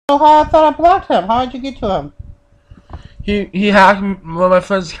So how I thought I blocked him. How did you get to him? He hacked one of my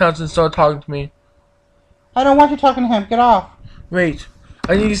friend's accounts and started talking to me. I don't want you talking to him. Get off. Wait,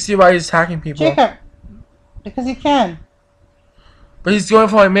 I need to see why he's hacking people. Jacob. Because he can. But he's going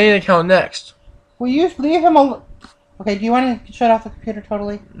for my main account next. Will you leave him alone? Okay, do you want to shut off the computer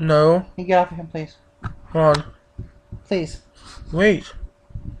totally? No. Can you get off of him, please? Hold on. Please. Wait.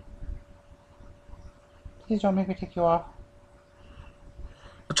 Please don't make me take you off.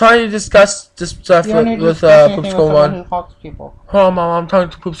 I'm trying to discuss this stuff with Poopschool1. Who hawks people. Hold on, Mom. I'm talking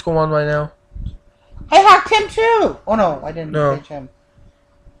to Poopschool1 right now. I hacked him too! Oh no, I didn't page him.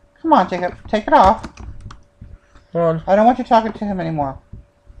 Come on, Jacob. Take it off. Hold on. I don't want you talking to him anymore.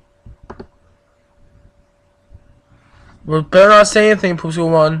 We better not say anything,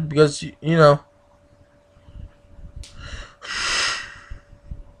 Poopschool1, because, you know.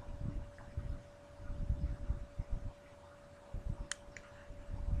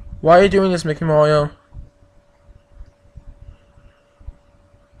 Why are you doing this, Mickey Mario?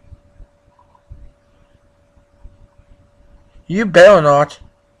 You better not.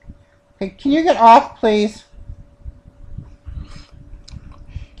 Okay, can you get off, please?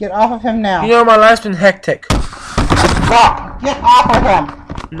 Get off of him now. You know, my life's been hectic. Stop! Get off of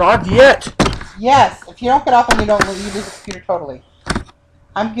him! Not yet. Yes, if you don't get off him, you lose the computer totally.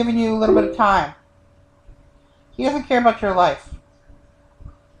 I'm giving you a little bit of time. He doesn't care about your life.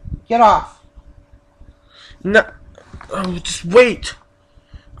 Get off. No, just wait.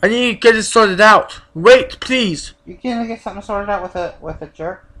 I need to get it sorted out. Wait, please. You can't get something sorted out with a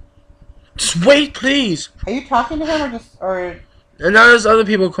jerk. Just wait, please. Are you talking to him or? And now there's other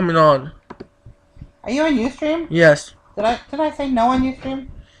people coming on. Are you on Ustream? Yes. Did I say no on Ustream?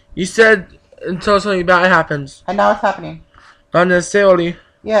 You said until something bad happens. And now it's happening. Not necessarily.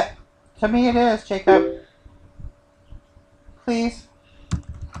 Yeah, to me it is, Jacob. Please.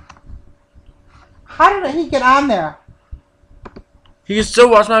 How did he get on there? He can still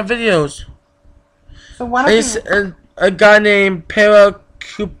watch my videos. So why don't you... And a guy named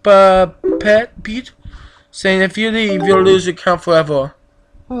Paracupa Pete saying if you leave, you'll lose your account forever.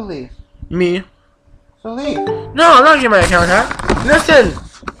 Who leaves? Me. So leave. No, I'm not getting my account hacked. Listen.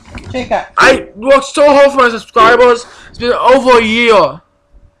 Jacob. I worked so hard for my subscribers. It's been over a year.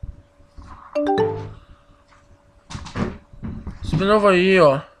 It's been over a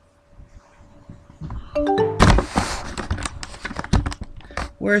year.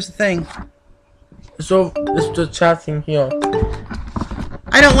 Where's the thing? So it's the chat thing here.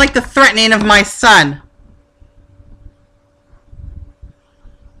 I don't like the threatening of my son.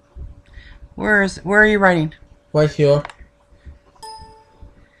 Where are you writing? Right here.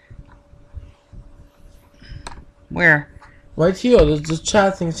 Where? Right here. The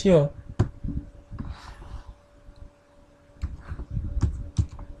chat thing's here.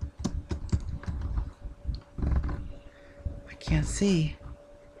 I can't see.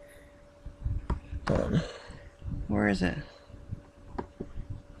 Hold on. Where is it?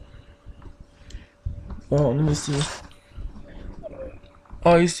 Oh, let me see.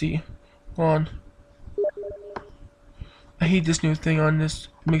 Oh, I see. Hold on. I hate this new thing on this.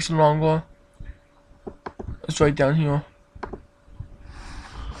 It makes it longer. It's right down here.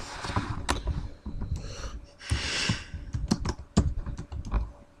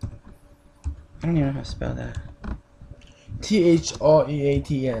 I don't even know how to spell that.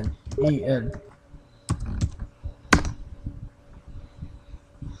 Threatn. E-N.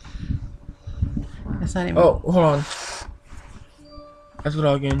 That's not even... Oh, hold on. Let's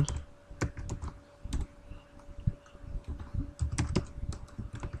log in.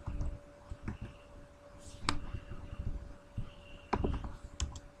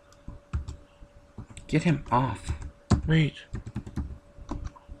 Get him off. Wait.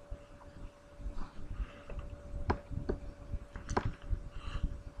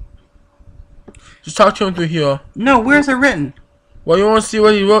 Just talk to him through here. No, where's it written? Well, you want to see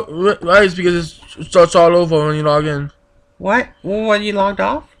what he writes because it starts all over when you log in. What? When you logged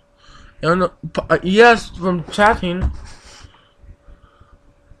off? I don't know. Yes, from chatting.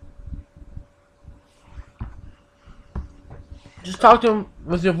 Just talk to him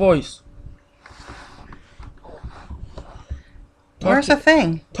with your voice. Where's the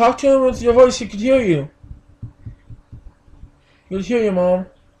thing? Talk to him with your voice. He could hear you. He could hear you, Mom.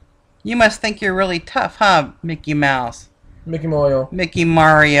 You must think you're really tough, huh, Mickey Mouse? Mickey Mario. Mickey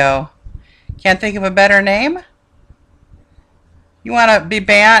Mario. Can't think of a better name? You want to be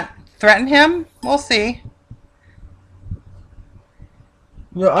banned? Threaten him? We'll see.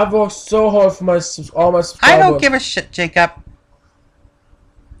 Yeah, I've worked so hard for all my subscribers. I don't give a shit, Jacob.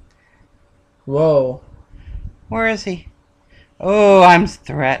 Whoa. Where is he? Oh, I'm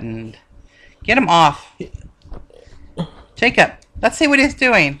threatened. Get him off. Jacob, let's see what he's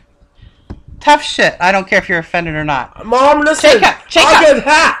doing. Tough shit. I don't care if you're offended or not. Mom, listen. Jacob! I'll get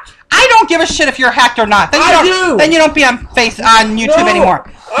hacked. I don't give a shit if you're hacked or not. Then you don't be on YouTube anymore.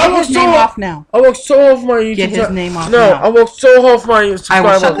 Get his name off now. I work so hard for my YouTube. Get his name off now. now. I work so hard for my subscribers.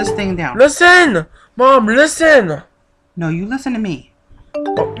 I will shut this thing down. Listen, Mom, listen. No, you listen to me.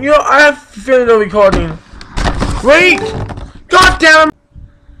 You know, I have to finish the recording. Wait! God damn it!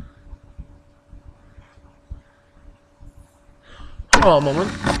 Hold on a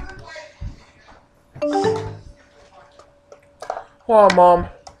moment. Hold on, Mom.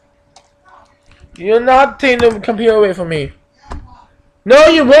 You're not taking the computer away from me. No,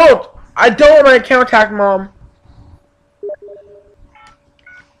 you won't! I don't want my account hacked, Mom.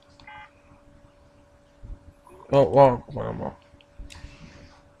 Oh, well, Mom.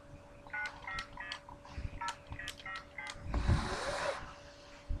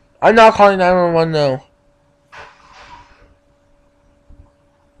 I'm not calling 911 now.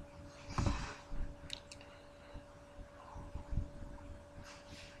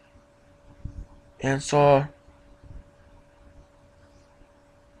 And so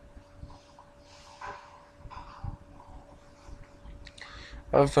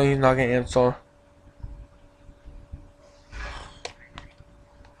he's not gonna answer.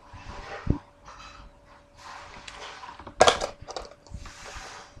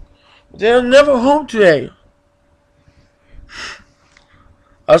 They're never home today.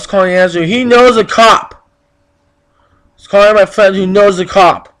 I was calling Andrew. He knows a cop. I was calling my friend who knows a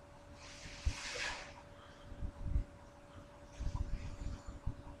cop.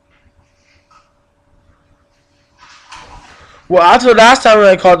 Well, after last time when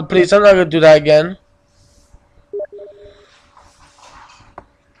I called the police, I'm not gonna do that again.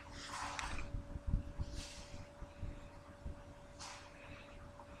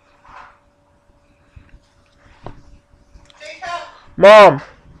 Jacob, Mom.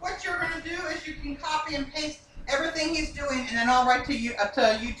 what you're gonna do is you can copy and paste everything he's doing, and then I'll write to you to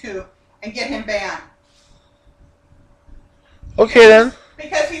YouTube and get him banned. Okay then.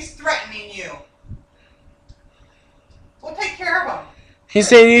 Because he's threatening you. We'll take care of him. He's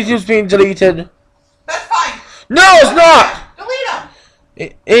saying YouTube's being deleted. That's fine. No, it's not. Delete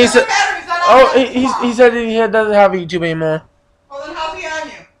him. He said. Matter, he's not Oh, on he said he doesn't have YouTube anymore. Well, then how's he on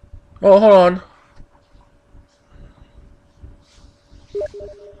you? Oh, hold on.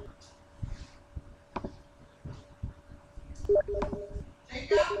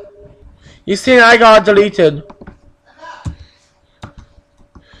 Jacob? He's saying I got deleted.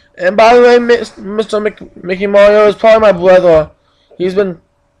 And by the way, Mr. Mickey Mario is probably my brother. He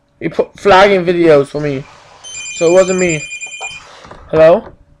put flagging videos for me. So it wasn't me.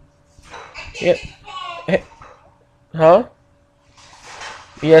 Hello? Yeah. Hey. Huh?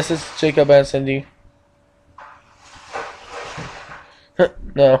 Yes, it's Jacob and Cindy.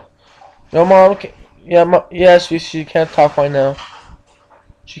 No. No, Mom. Yeah, yes, she can't talk right now.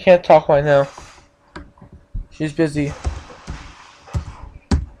 She can't talk right now. She's busy.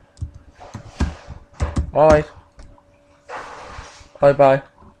 Alright. Bye.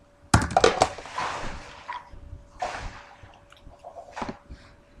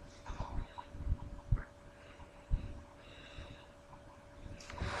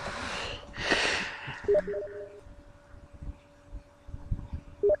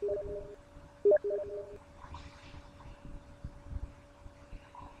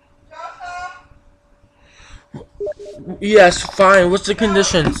 Yes, fine. What's the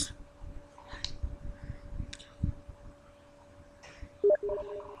conditions?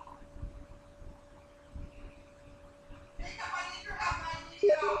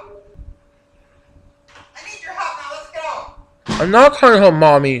 I'm not calling her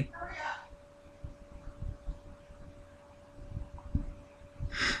mommy.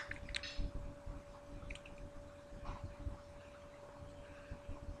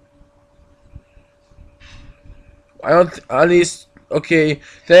 I don't. At least, okay.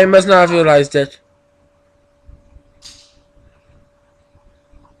 They must not have realized it.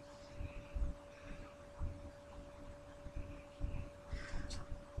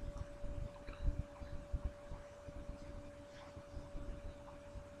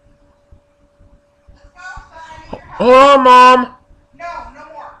 Oh, Mom. No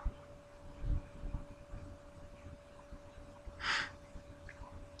more.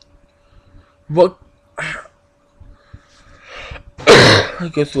 What? I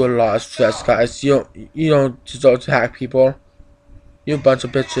go through a lot of stress, guys. You don't deserve to hack people. You a bunch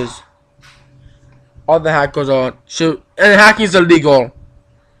of bitches. All the hackers are shoot, and hacking's illegal.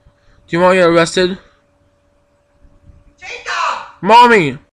 Do you want to get arrested? Jacob! Mommy!